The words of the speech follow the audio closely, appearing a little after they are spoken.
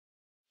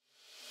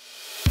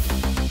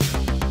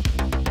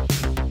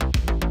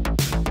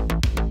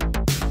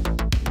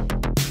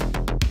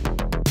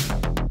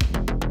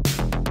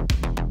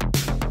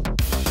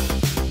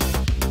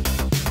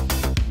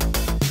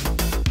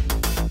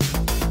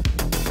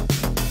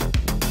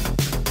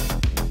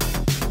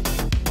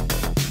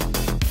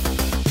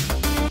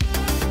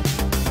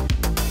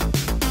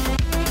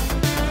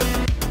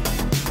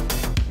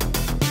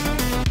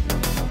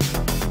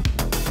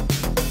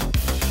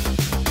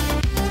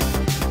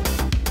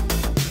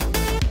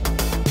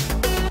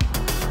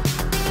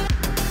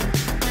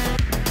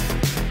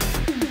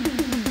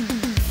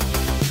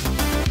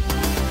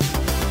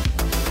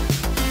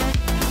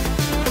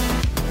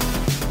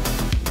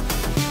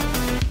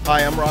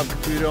Rob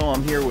Caputo.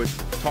 I'm here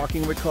with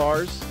Talking with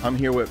Cars. I'm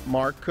here with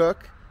Mark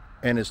Cook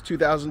and his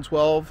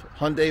 2012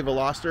 Hyundai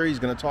Veloster. He's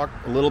going to talk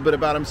a little bit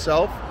about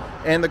himself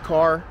and the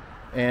car,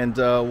 and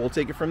we'll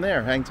take it from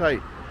there. Hang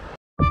tight.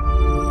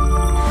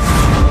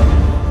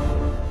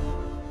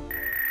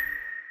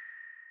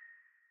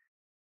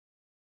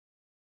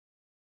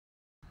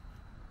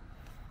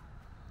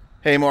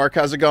 Hey Mark,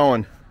 how's it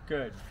going?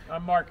 Good.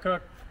 I'm Mark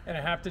Cook, and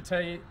I have to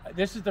tell you,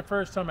 this is the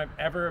first time I've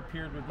ever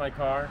appeared with my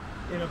car.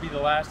 It'll be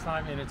the last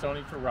time, and it's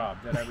only for Rob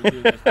that I would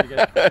do this,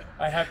 because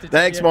I have to tell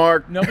Thanks, you,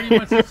 Mark. Nobody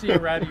wants to see a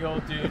ratty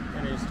old dude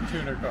in his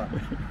tuner car.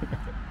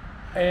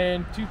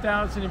 In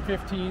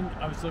 2015,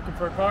 I was looking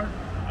for a car.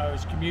 I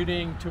was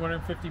commuting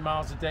 250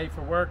 miles a day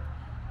for work,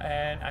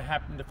 and I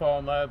happened to fall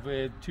in love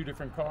with two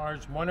different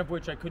cars, one of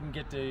which I couldn't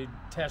get to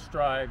test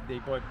drive. They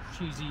bought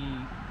cheesy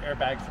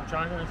airbags from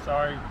China.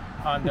 Sorry,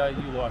 Honda,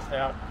 you lost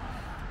out.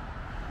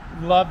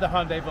 Love the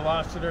Hyundai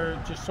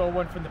Veloster. Just sold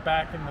one from the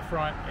back and the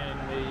front in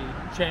the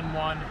Gen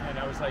 1, and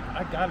I was like,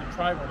 I gotta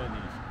try one of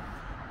these.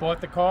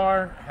 Bought the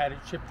car, had it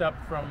shipped up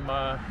from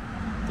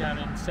down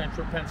in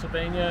central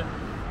Pennsylvania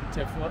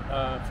to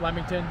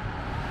Flemington.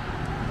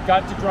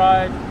 Got to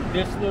drive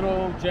this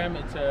little gem.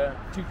 It's a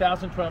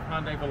 2012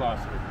 Hyundai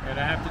Veloster, and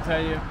I have to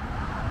tell you,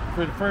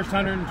 for the first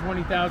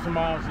 120,000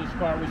 miles, this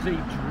car was a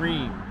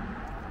dream.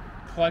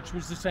 Clutch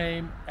was the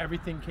same,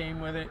 everything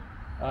came with it.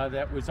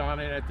 That was on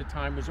it at the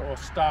time was all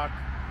stock.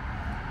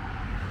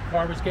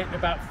 Car was getting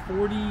about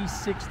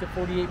 46 to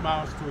 48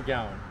 miles to a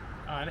gallon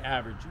on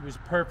average. It was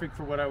perfect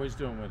for what I was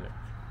doing with it.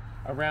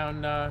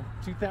 Around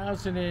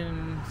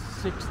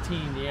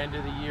 2016, the end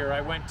of the year,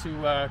 I went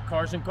to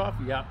Cars and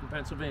Coffee out in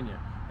Pennsylvania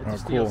at the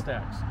Steel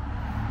Stacks.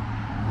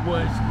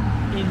 Was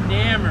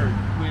enamored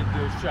with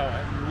the show.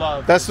 I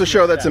love. That's the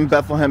show that's in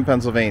Bethlehem,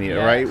 Pennsylvania,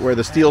 yes, right? Where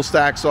the steel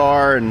stacks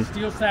are, and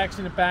steel stacks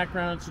in the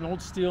background. It's an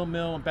old steel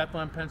mill in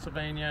Bethlehem,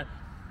 Pennsylvania,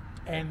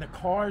 and the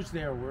cars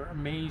there were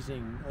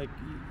amazing. Like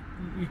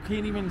you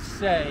can't even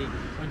say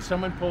when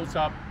someone pulls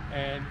up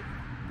and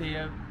they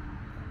have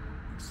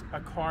a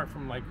car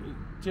from, like,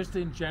 just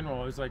in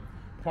general. It was like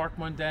parked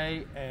one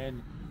day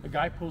and a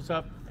guy pulls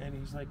up and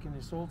he's like in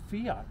this old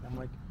Fiat. I'm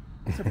like,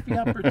 it's a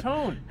Fiat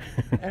Bertone.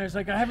 And it's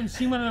like, I haven't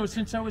seen one of those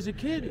since I was a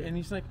kid. And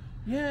he's like,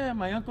 yeah,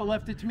 my uncle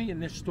left it to me.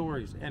 And there's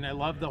stories. And I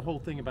love the whole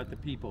thing about the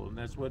people. And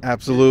that's what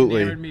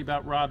absolutely enamored me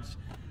about Rob's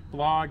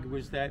blog,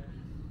 was that,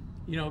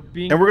 you know,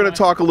 being. And we're going to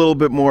talk a little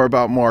bit more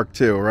about Mark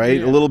too, right?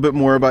 Yeah. A little bit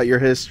more about your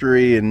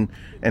history and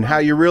how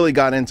you really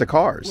got into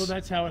cars. Well,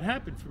 that's how it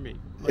happened for me.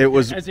 Like, it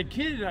was, as a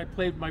kid, I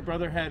played. My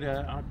brother had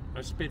a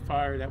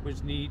Spitfire that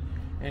was neat.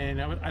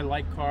 And I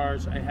like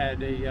cars. I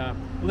had a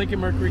Lincoln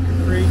Mercury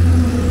Capri,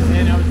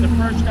 and I was the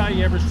first guy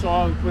you ever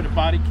saw who put a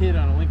body kit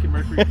on a Lincoln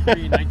Mercury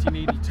Capri in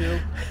 1982,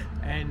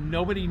 and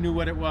nobody knew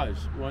what it was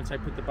once I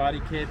put the body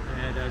kit.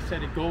 And I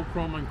set a gold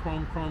chrome on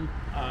chrome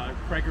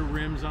Cracker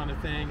rims on the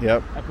thing.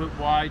 Yep. I put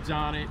wides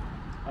on it.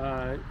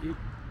 I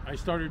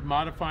started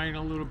modifying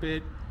a little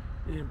bit.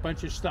 A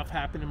bunch of stuff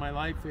happened in my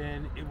life,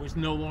 and it was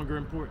no longer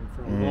important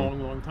for a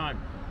long, long time.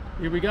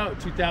 Here we go,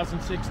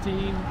 2016,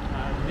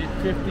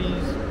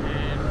 mid-50s,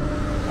 and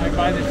I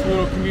buy this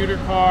little commuter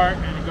car,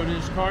 and I go to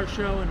this car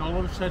show, and all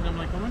of a sudden I'm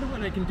like, I wonder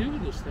what I can do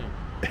with this thing.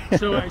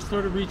 So I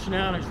started reaching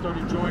out. I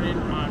started joining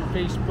on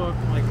Facebook,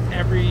 like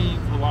every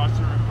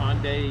Veloster and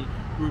Hyundai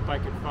group I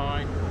could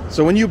find.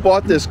 So when you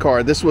bought this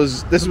car, this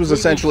was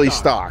essentially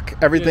stock.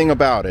 Everything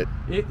about it.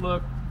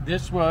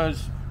 This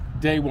was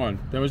day one.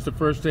 That was the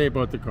first day I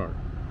bought the car.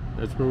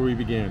 That's where we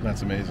began.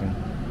 That's amazing.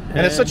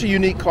 And it's such a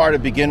unique car to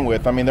begin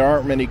with. I mean, there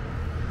aren't many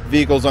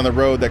vehicles on the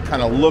road that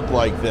kind of look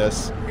like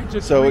this.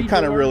 So it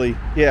kind of really,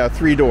 yeah,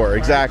 three-door,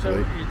 exactly.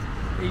 Right,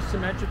 so it's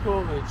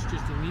asymmetrical. It's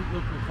just a neat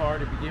looking car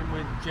to begin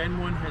with. Gen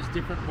 1 has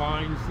different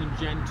lines than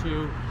Gen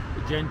 2.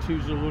 The Gen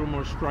 2's a little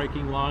more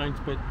striking lines,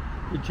 but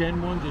the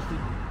Gen 1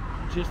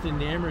 just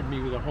enamored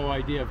me with the whole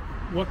idea of,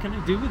 what can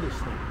I do with this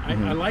thing?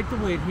 I like the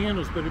way it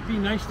handles, but it'd be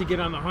nice to get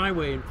on the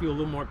highway and feel a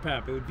little more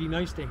pep. It would be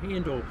nice to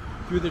handle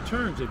through the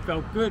turns. It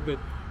felt good, but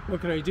what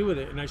could I do with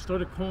it? And I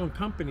started calling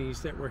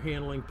companies that were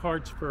handling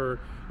parts for,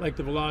 like,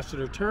 the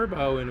Veloster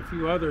Turbo and a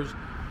few others.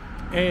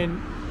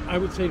 And I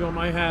would say to them,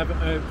 I have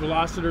a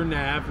Veloster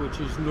Nav, which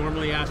is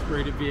normally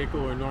aspirated vehicle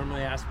or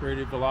normally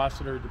aspirated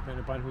Veloster, depending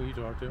upon who you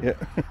talk to. Yeah.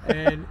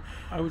 And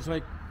I was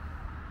like,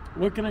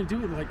 what can I do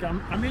with it? Like,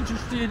 I'm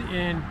interested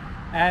in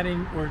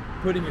adding or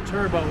putting a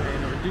turbo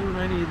in or doing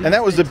any of these. And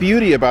that was the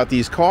beauty about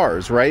these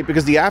cars, right?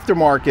 Because the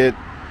aftermarket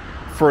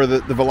for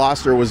the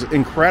Veloster was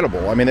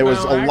incredible. I mean, there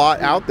was a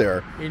lot out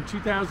there. In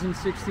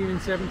 2016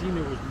 and 17,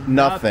 there was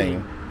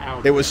nothing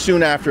out there. It was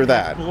soon after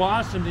that. It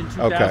blossomed in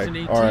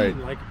 2018. Okay. All right.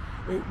 Like,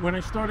 when I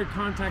started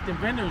contacting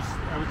vendors,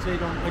 I would say,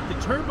 don't, like the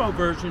turbo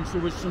versions,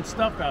 there was some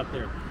stuff out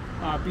there,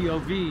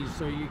 BOVs,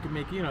 so you can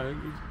make, you know,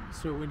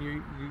 so when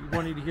you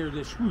wanted to hear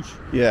this whoosh,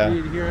 yeah,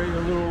 you'd hear it a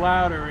little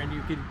louder, and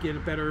you could get a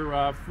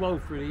better flow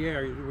through the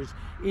air. There was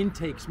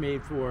intakes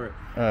made for it.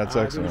 That's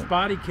excellent. There was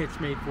body kits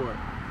made for it.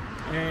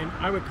 And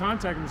I would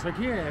contact them. It's like,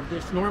 yeah, I have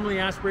this normally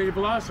aspirated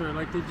Veloster I'd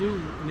like to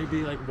do. And they'd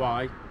be like,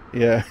 why?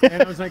 Yeah.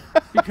 And I was like,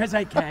 because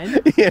I can,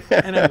 Yeah.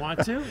 and I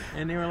want to.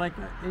 And they were like,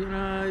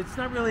 it's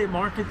not really a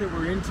market that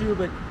we're into,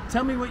 but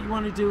tell me what you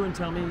want to do and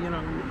tell me, a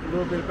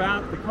little bit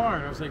about the car.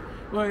 And I was like,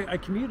 well, I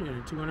commute in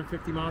it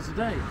 250 miles a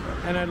day,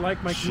 and I'd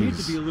like my commute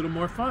to be a little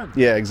more fun.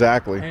 Yeah,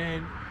 exactly.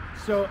 And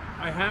so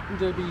I happened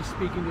to be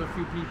speaking to a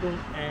few people,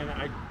 and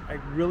I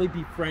really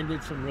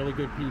befriended some really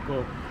good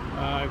people.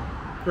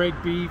 Greg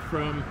B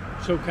from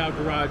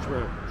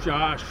socialgarageworks,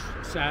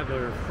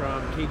 Joshsadler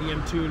from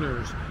KDM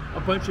Tuners. A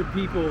bunch of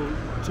people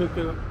took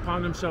it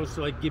upon themselves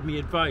to give me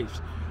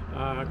advice.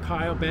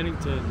 Kyle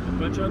Bennington, a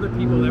bunch of other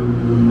people that were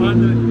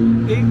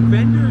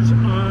vendors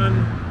on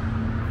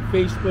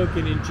Facebook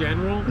and in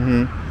general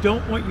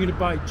don't want you to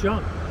buy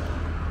junk.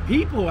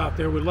 People out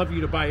there would love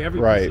you to buy every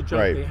piece of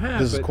junk they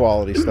have. This is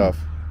quality stuff.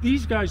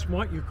 These guys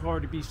want your car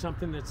to be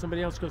something that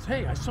somebody else goes,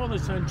 hey, I saw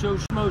this on Joe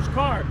Schmo's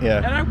car,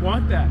 and I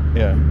want that.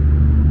 Yeah.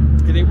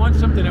 And they want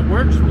something that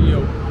works for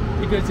you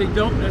because they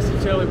don't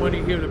necessarily want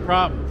to hear the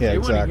problems. Yeah, they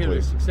exactly. want to hear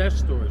the success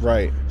stories.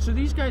 Right. So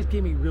these guys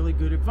gave me really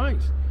good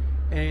advice.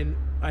 And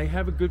I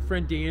have a good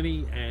friend,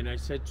 Danny, and I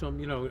said to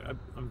him,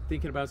 I'm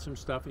thinking about some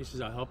stuff. He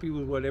says, I'll help you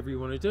with whatever you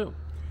want to do.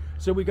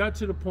 So we got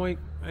to the point,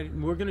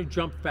 and we're going to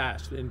jump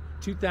fast. In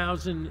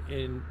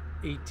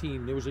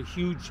 2018, there was a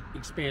huge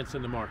expanse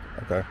in the market.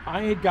 Okay.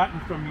 I had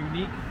gotten from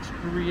Unique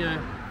Korea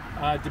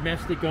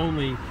domestic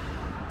only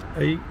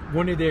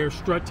one of their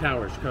strut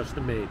towers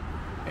custom made.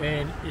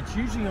 And it's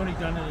usually only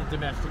done in the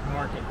domestic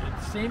market. And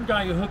the same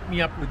guy who hooked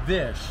me up with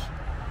this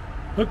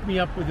hooked me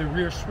up with a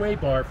rear sway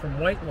bar from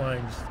White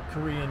Line's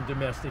Korean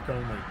domestic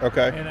only.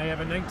 Okay. And I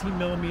have a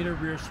 19mm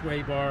rear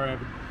sway bar. I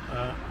have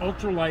an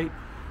ultralight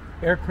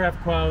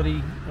aircraft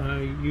quality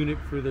unit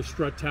for the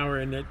strut tower,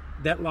 and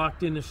that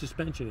locked in the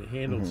suspension. It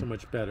handled so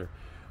much better.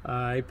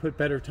 I put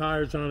better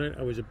tires on it.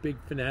 I was a big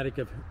fanatic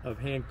of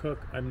Hankook.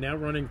 I'm now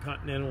running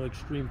Continental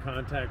Extreme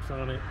contacts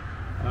on it.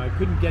 I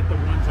couldn't get the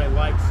ones I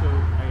liked, so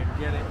I had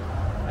to get it.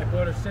 I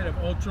bought a set of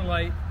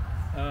ultralight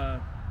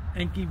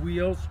Enki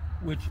wheels,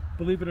 which,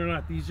 believe it or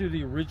not, these are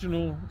the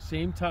original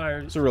same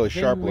tires. It's a really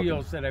sharp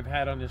wheels that I've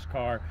had on this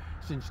car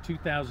since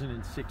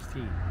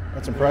 2016.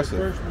 That's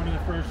impressive. One of the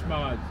first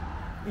mods.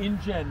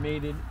 Injen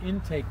made an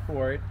intake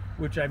for it,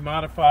 which I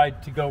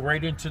modified to go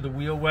right into the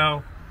wheel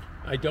well.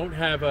 I don't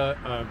have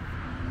a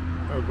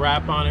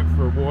wrap on it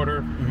for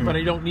water, but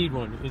I don't need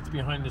one. It's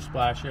behind the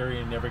splash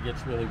area and never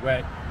gets really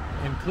wet.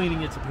 And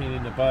cleaning it's a pain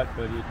in the butt,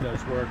 but it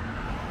does work.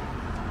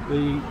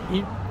 The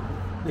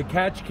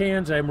catch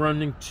cans I'm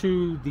running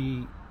to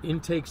the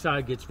intake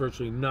side gets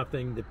virtually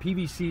nothing. The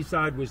PVC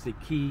side was the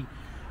key.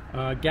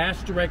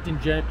 Gas direct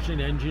injection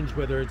engines,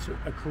 whether it's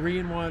a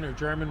Korean one or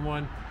German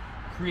one,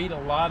 create a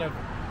lot of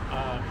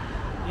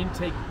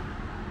intake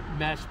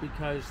mess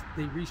because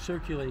they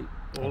recirculate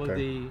all of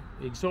the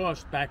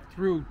exhaust back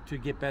through to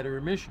get better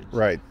emissions.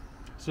 Right.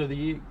 So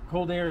the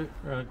cold air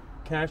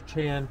catch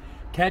can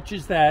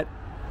catches that.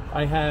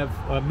 I have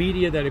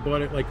media that I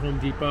bought at Home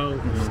Depot,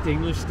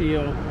 stainless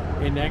steel,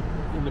 and that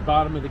in the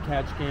bottom of the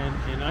catch can.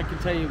 And I can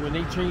tell you, when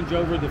they change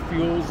over the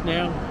fuels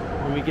now,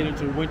 when we get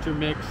into a winter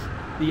mix,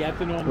 the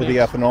ethanol With the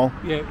ethanol?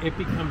 Yeah, it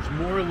becomes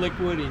more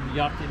liquid and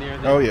yuck in there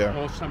than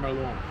all summer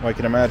long. I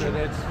can imagine. So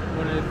that's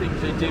one of the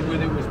things I did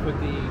with it, was put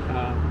the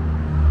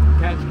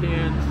catch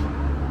cans.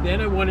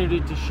 Then I wanted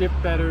it to shift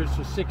better,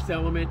 so Sixth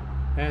Element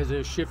has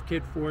a shift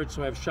kit for it,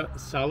 so I have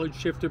solid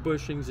shifter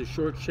bushings, a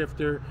short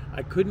shifter.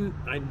 I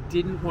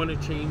didn't want to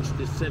change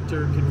the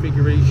center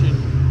configuration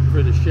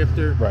for the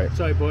shifter. Right.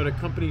 So I bought a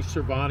company,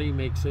 Servati,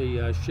 makes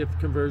a shift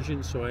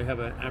conversion, so I have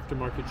an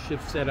aftermarket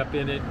shift setup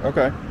in it.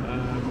 Okay.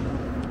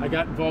 I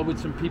got involved with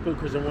some people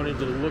because I wanted it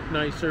to look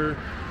nicer.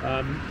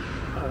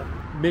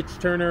 Mitch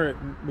Turner at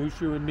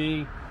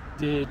mooshu&me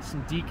did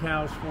some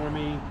decals for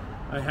me.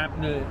 I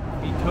happen to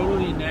be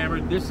totally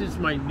enamored. This is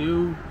my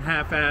new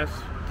half-ass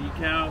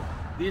decal.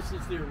 This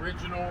is the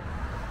original,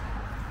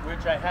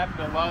 which I happen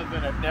to love,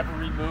 and I've never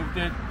removed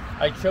it.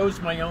 I chose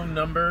my own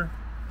number.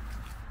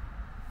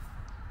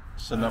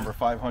 So number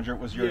 500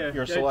 was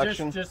your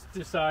selection? Just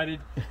decided.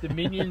 The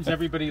Minions,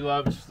 everybody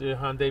loves the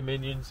Hyundai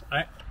Minions.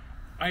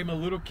 I'm a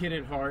little kid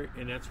at heart,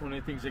 and that's one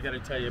of the things I got to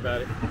tell you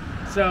about it.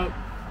 So,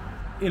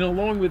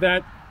 along with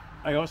that,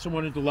 I also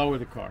wanted to lower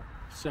the car.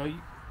 So,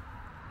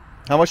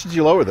 how much did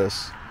you lower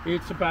this?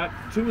 It's about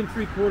 2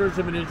 3/4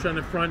 of an inch on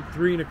the front,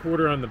 3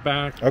 1/4 on the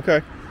back.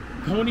 Okay.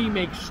 Koni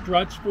makes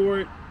struts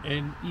for it,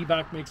 and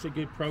Ebach makes a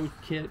good pro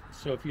kit.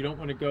 So if you don't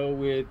want to go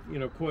with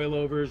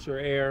coilovers or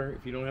air,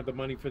 if you don't have the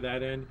money for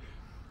that end,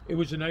 it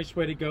was a nice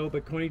way to go.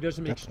 But Koni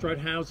doesn't make strut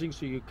housing,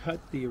 so you cut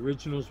the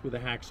originals with a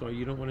hacksaw.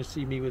 You don't want to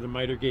see me with a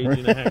miter gauge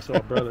and a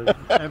hacksaw, brother,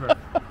 ever.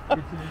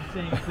 It's an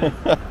insane thing.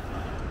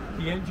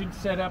 The engine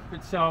setup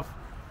itself,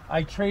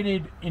 I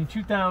traded in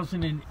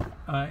 2000 and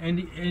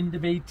end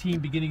of 18,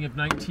 beginning of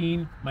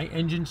 19. My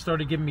engine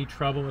started giving me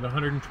trouble at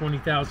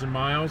 120,000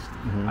 miles.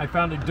 I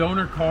found a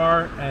donor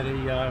car at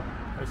a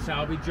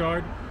salvage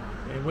yard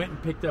and went and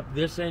picked up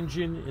this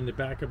engine in the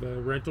back of a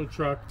rental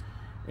truck.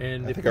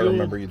 And the fuel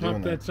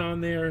pump that's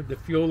on there, the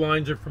fuel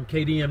lines are from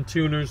KDM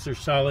tuners. They're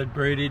solid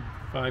braided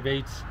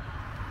 5/8.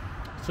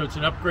 So So it's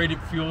an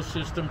upgraded fuel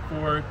system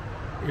for it.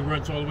 It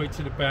runs all the way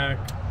to the back.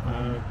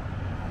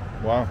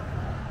 Wow.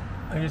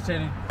 Like I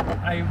said,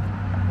 I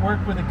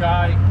work with a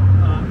guy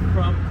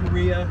from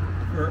Korea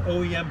for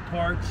OEM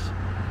parts,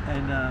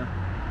 and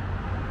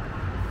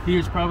he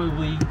is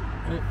probably,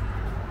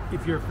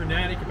 if you're a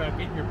fanatic about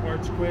getting your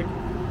parts quick,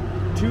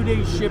 2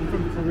 days ship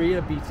from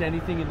Korea beats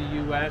anything in the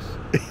U.S.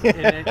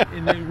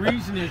 and the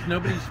reason is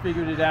nobody's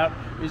figured it out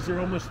is they're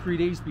almost 3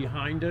 days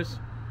behind us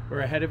or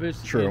ahead of us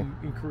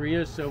in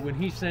Korea. So when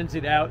he sends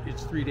it out,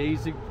 it's 3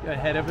 days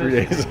ahead of us. 3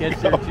 days. It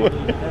gets there 2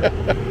 days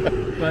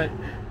ahead. But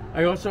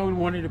I also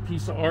wanted a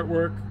piece of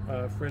artwork.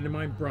 A friend of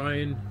mine,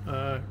 Brian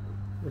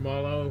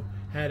Romallo,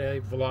 had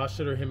a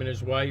Veloster, him and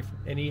his wife,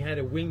 and he had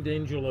a winged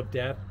angel of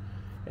death.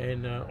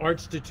 And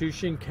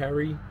Artsituation,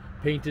 Kerry,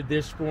 painted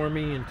this for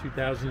me in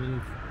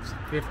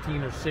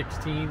 2015 or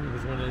 16. It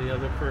was one of the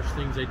other first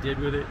things I did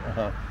with it.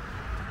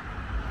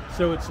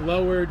 So it's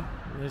lowered.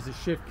 It has a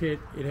shift kit.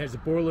 It has a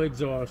borla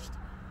exhaust.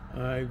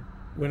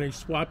 When I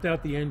swapped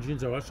out the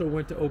engines, I also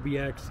went to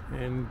OBX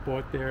and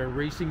bought their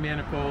racing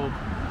manifold,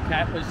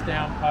 catless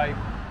downpipe,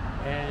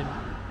 and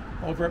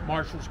over at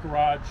Marshall's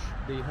Garage,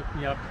 they hooked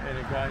me up, and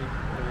a guy,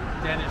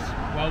 Dennis,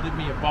 welded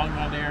me a bung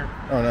on there.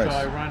 Oh, nice. So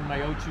I run my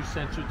O2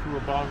 sensor through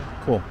a bung.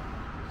 Cool.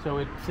 So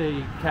it's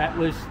a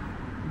catless,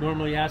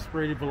 normally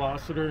aspirated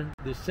Veloster.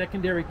 The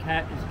secondary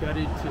cat is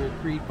gutted to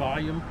create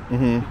volume,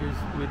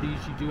 because with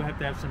these you do have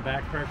to have some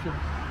back pressure.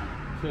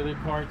 So the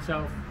car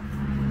itself,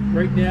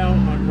 right now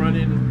I'm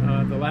running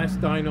the last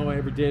dyno I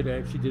ever did. I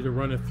actually did a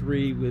run of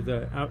 3 with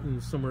out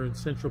in somewhere in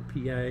central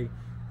PA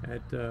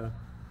at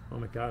oh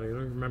my god, I don't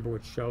even remember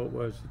what show it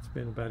was. It's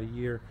been about a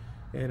year.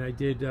 And I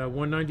did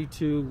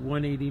 192,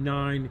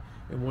 189,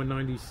 and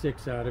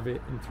 196 out of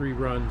it in 3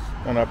 runs.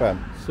 Oh, not bad.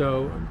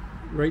 So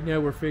right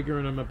now we're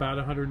figuring I'm about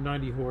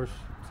 190 horse.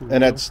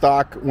 And at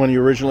stock, when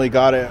you originally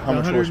got it, how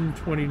much was it?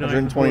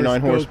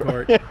 129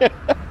 horsepower.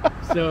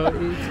 So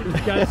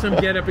it's got some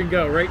get up and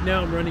go. Right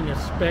now I'm running a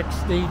spec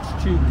stage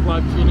 2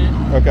 clutch in it.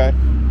 Okay.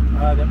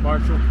 That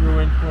Marshall threw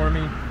in for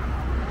me.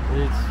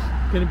 It's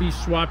going to be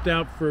swapped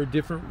out for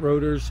different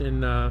rotors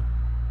and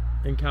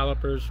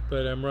calipers,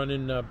 but I'm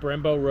running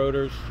Brembo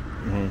rotors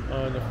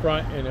on the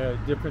front and a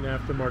different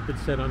aftermarket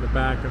set on the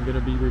back. I'm going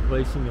to be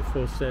replacing the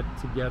full set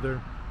together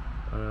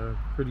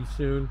pretty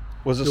soon.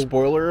 Was the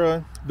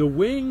spoiler? The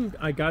wing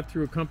I got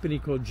through a company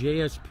called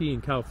JSP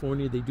in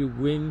California. They do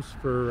wings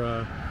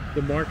for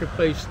the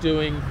marketplace,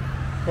 doing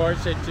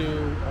cars that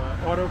do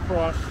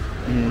autocross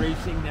and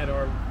racing that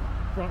are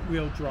front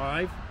wheel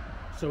drive.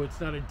 So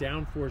it's not a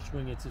downforce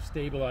wing, it's a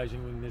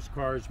stabilizing wing. This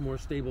car is more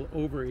stable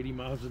over 80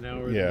 miles an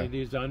hour than it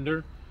is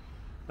under.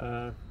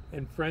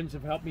 And friends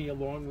have helped me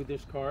along with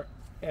this car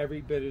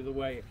every bit of the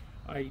way.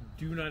 I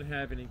do not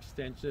have an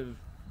extensive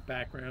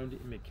background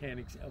in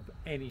mechanics of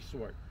any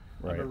sort.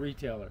 I'm a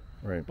retailer.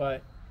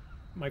 But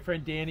my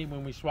friend Danny,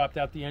 when we swapped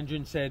out the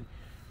engine, said,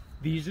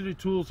 these are the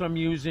tools I'm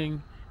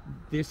using.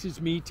 This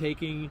is me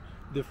taking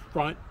the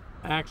front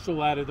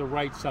axle out of the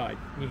right side.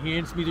 He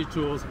hands me the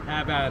tools,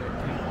 have at it.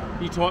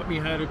 He taught me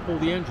how to pull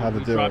the engine.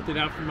 He dropped it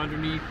out from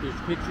underneath. There's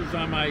pictures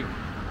on my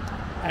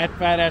at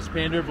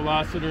fatasspanda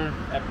Veloster,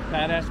 at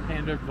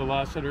fatasspanda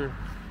Veloster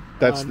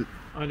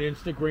on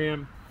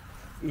Instagram.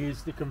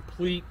 Is the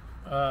complete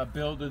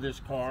build of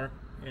this car,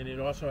 and it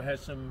also has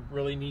some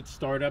really neat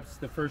startups.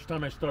 The first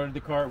time I started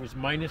the car, it was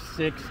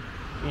 -6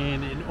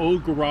 in an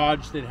old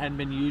garage that hadn't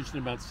been used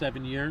in about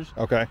 7 years.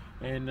 Okay.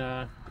 And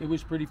it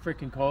was pretty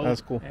freaking cold.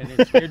 That's cool. And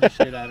it scared the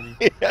shit out of me.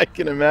 Yeah, I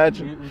can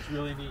imagine. It was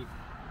really neat.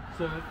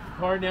 So the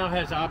car now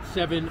has Op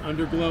 7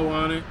 underglow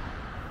on it,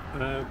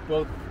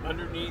 both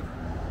underneath,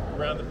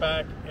 around the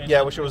back. And yeah,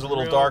 I wish it was a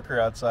little darker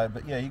outside,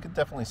 but yeah, you could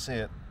definitely see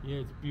it. Yeah,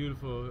 it's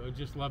beautiful. I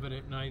just love it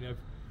at night.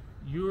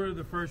 You were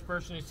the first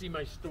person to see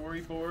my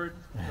storyboard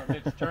from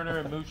Mitch Turner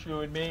and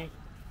mooshu&me.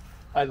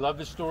 I love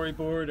the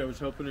storyboard. I was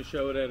hoping to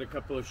show it at a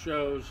couple of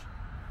shows.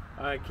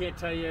 I can't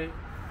tell you.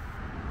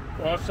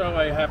 Also,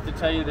 I have to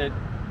tell you that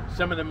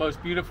some of the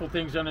most beautiful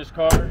things on this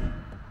car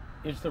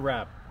is the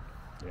wrap.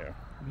 Yeah.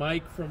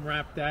 Mike from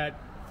wrapthat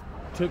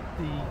took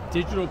the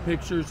digital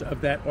pictures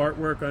of that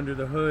artwork under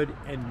the hood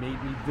and made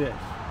me this,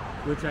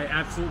 which I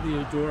absolutely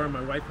adore.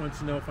 My wife wants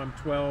to know if I'm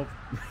 12.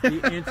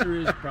 The answer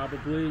is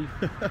probably.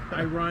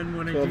 I run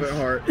when I 12 at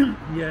heart.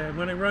 Yeah,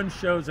 when I run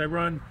shows, I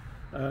run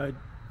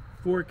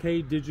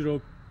 4K digital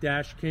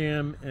dash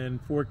cam and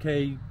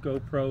 4K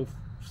GoPro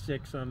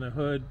 6 on the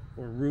hood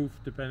or roof,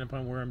 depending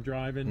upon where I'm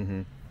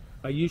driving.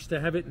 I used to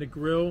have it in the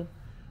grill.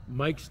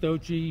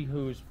 Mikestocchi,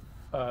 who's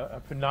a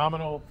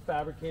phenomenal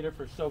fabricator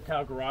for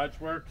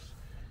socialgarageworks.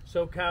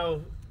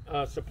 SoCal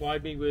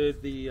supplied me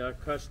with the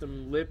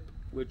custom lip,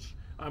 which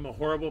I'm a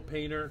horrible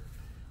painter.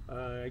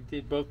 I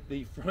did both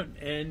the front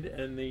end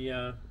and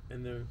you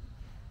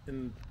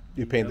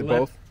painted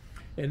both?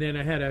 And then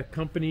I had a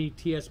company,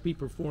 TSP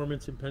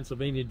Performance in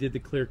Pennsylvania, did the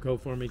clear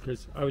coat for me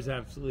because I was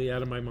absolutely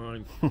out of my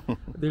mind.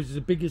 This is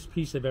the biggest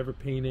piece I've ever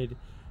painted,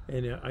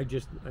 and I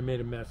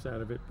made a mess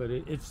out of it, but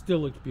it still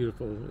looks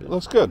beautiful. It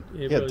looks good.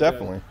 Yeah, really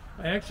definitely.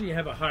 does. I actually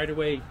have a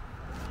Hideaway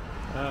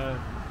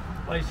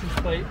license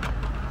plate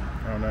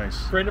Oh,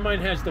 nice. A friend of mine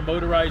has the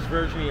motorized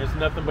version. He has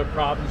nothing but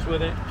problems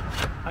with it.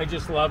 I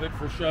just love it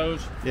for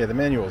shows. Yeah, the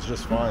manual is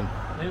just fun.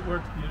 It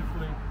works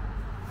beautifully.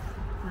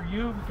 For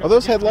you, are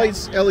those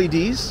headlights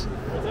LEDs?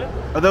 What's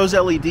that? Are those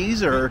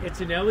LEDs or?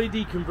 It's an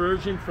LED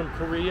conversion from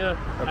Korea.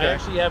 Okay. I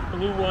actually have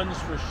blue ones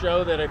for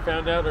show that I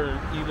found out are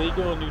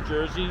illegal in New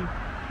Jersey.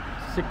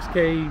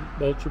 6K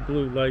ultra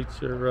blue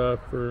lights are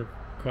for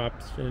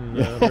cops and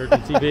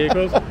emergency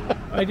vehicles.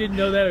 I didn't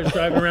know that. I was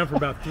driving around for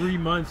about 3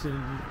 months,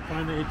 and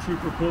finally a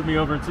trooper pulled me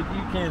over and said,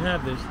 "You can't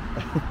have this."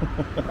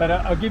 But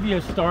I'll give you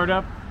a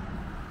startup.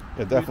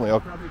 Yeah, definitely.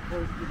 It's probably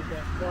close to the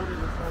best part of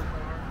this whole car.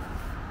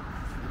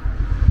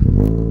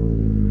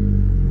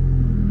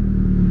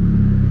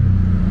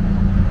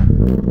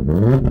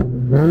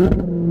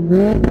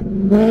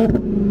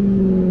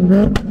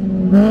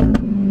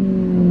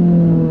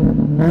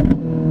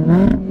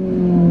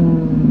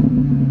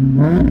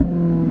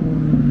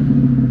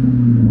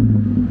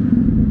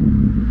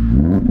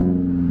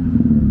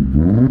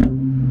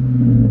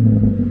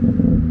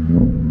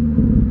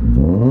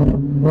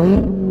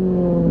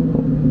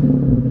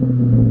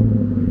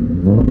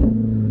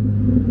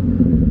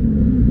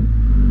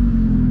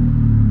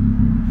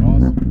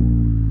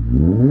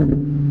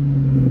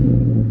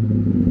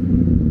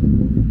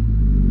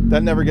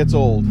 That never gets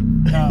old.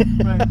 No,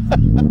 but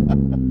you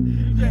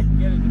can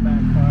get it to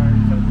backfire.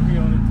 It's up to be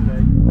on it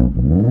today.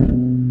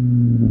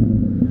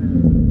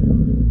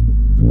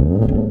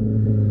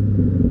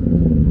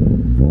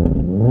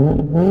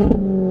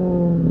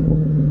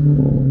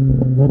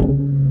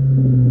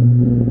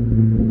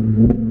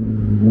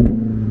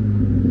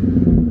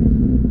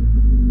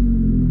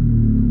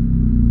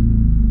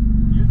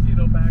 Usually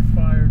it'll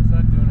backfire. It's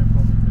not doing it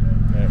for me today.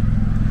 Yeah.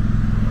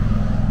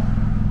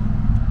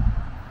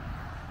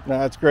 No,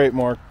 that's great,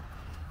 Mark.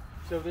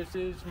 So this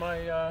is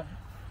my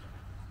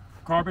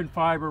carbon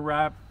fiber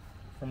wrap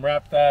from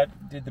wrapthat.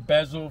 Did the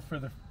bezel for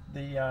the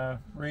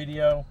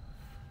radio.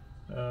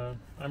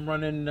 I'm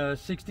running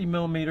 60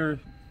 millimeter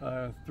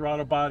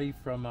throttle body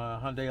from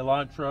Hyundai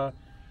Elantra.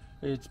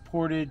 It's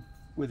ported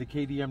with a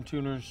KDM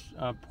tuner's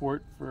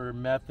port for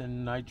meth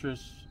and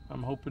nitrous.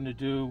 I'm hoping to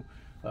do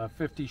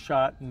 50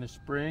 shot in the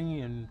spring,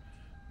 and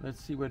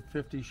let's see what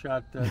 50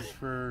 shot does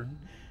for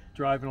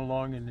driving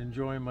along and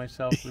enjoying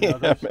myself with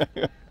others.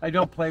 I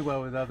don't play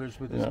well with others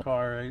with this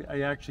car.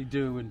 I actually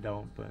do and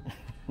don't, but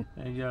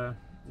I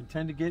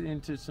intend to get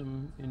into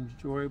some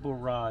enjoyable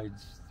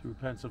rides through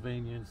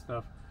Pennsylvania and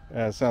stuff.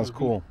 Yeah, it sounds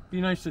cool.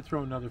 Be nice to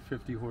throw another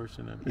 50 horse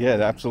in it.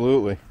 Yeah,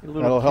 absolutely.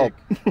 That'll kick.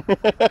 help.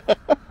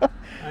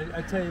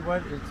 I tell you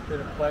what, it's been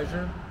a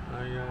pleasure.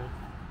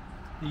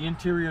 The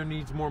interior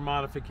needs more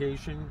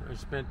modification. I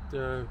spent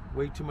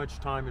way too much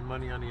time and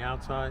money on the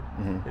outside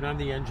and on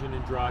the engine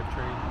and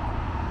drivetrain.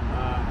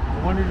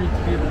 I wanted it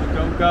to be able to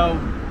go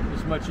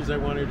as much as I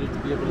wanted it to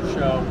be able to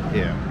show.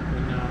 Yeah.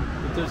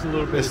 And it does a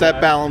little bit. It's that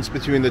balance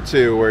between the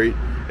two, where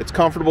it's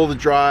comfortable to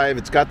drive,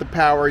 it's got the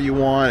power you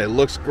want, it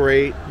looks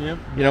great. Yep.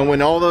 You know,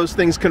 when all those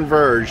things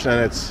converge,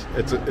 then it's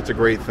a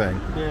great thing.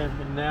 Yeah,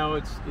 and now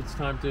it's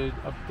time to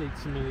update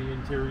some of the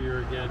interior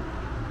again.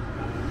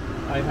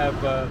 I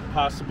have a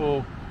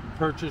possible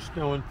purchase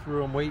going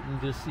through. I'm waiting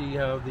to see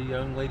how the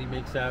young lady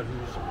makes out.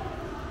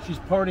 She's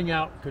parting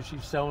out because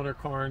she's selling her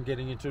car and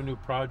getting into a new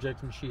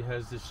project, and she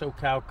has this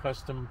SoCal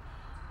custom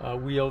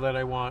wheel that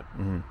I want.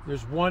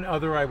 There's one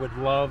other I would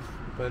love,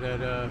 but at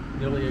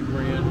nearly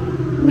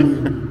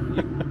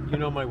 $1,000. You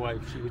know my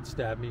wife, she would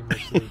stab me in my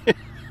sleep.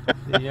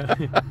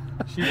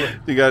 She would.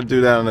 You got to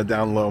do that on the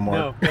down low,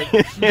 Mark. No,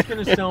 but she's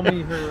going to sell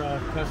me her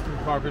custom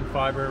carbon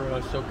fiber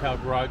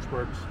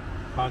socialgarageworks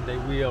Hyundai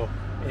wheel,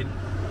 and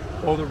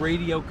all the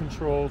radio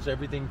controls,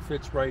 everything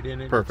fits right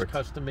in it. Perfect. It's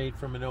custom made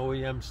from an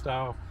OEM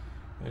style,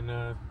 and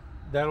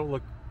that'll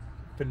look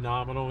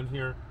phenomenal in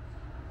here.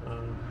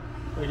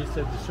 Like I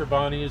said, the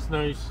Cervani is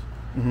nice.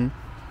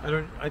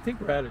 I think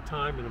we're out of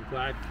time, and I'm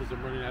glad because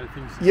I'm running out of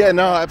things to talk Yeah,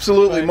 no, about.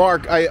 absolutely, But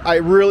Mark. I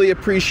really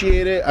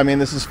appreciate it. I mean,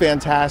 this is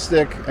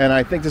fantastic, and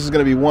I think this is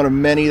going to be one of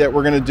many that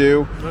we're going to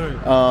do. Right.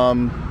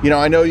 You know,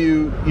 I know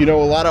you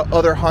know a lot of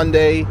other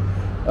Hyundai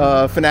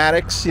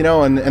fanatics, you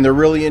know, and they're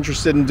really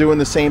interested in doing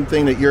the same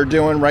thing that you're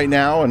doing right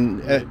now,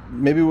 and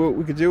maybe what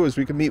we could do is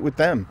we could meet with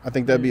them. I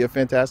think that'd be a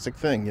fantastic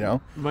thing, you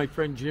know. My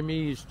friend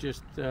Jimmy is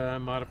just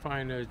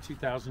modifying a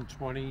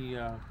 2020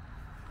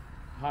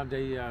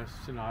 Hyundai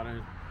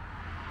Sonata,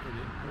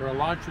 or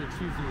Elantra,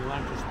 excuse me,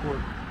 Elantra Sport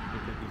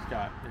that he's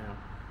got now.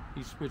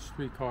 He's switched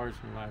 3 cars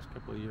in the last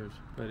couple of years,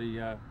 but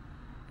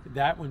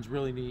that one's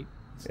really neat.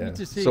 It's neat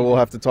to see. So we'll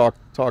have to talk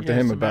to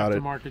him some about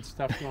it. aftermarket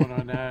stuff going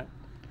on that.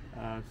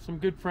 Some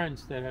good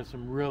friends that have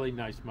some really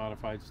nice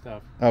modified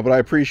stuff. But I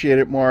appreciate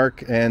it,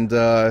 Mark, and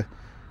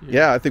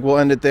yeah, I think we'll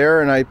end it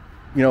there, and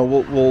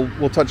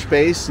we'll touch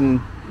base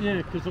and yeah,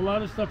 because a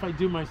lot of stuff I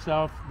do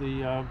myself.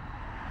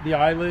 The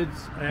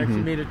eyelids, I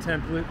actually made a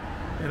template,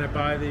 and I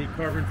buy the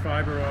carbon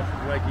fiber off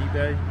of like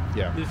eBay.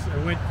 Yeah. I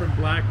went from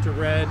black to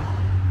red,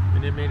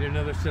 and then made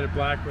another set of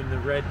black when the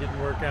red didn't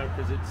work out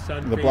because it's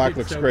sun faded. The black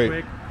looks so great.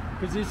 quick.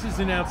 Because this is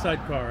an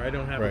outside car, I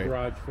don't have Right. a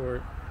garage for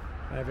it.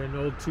 I have an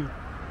old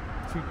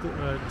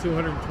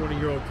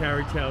 220-year-old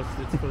carriage house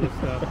that's full of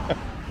stuff.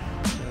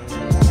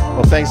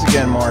 Well, thanks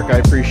again, Mark. I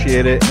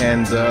appreciate it.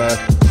 And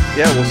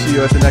yeah, we'll see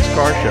you at the next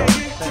car show.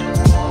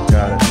 Thanks.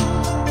 Got it.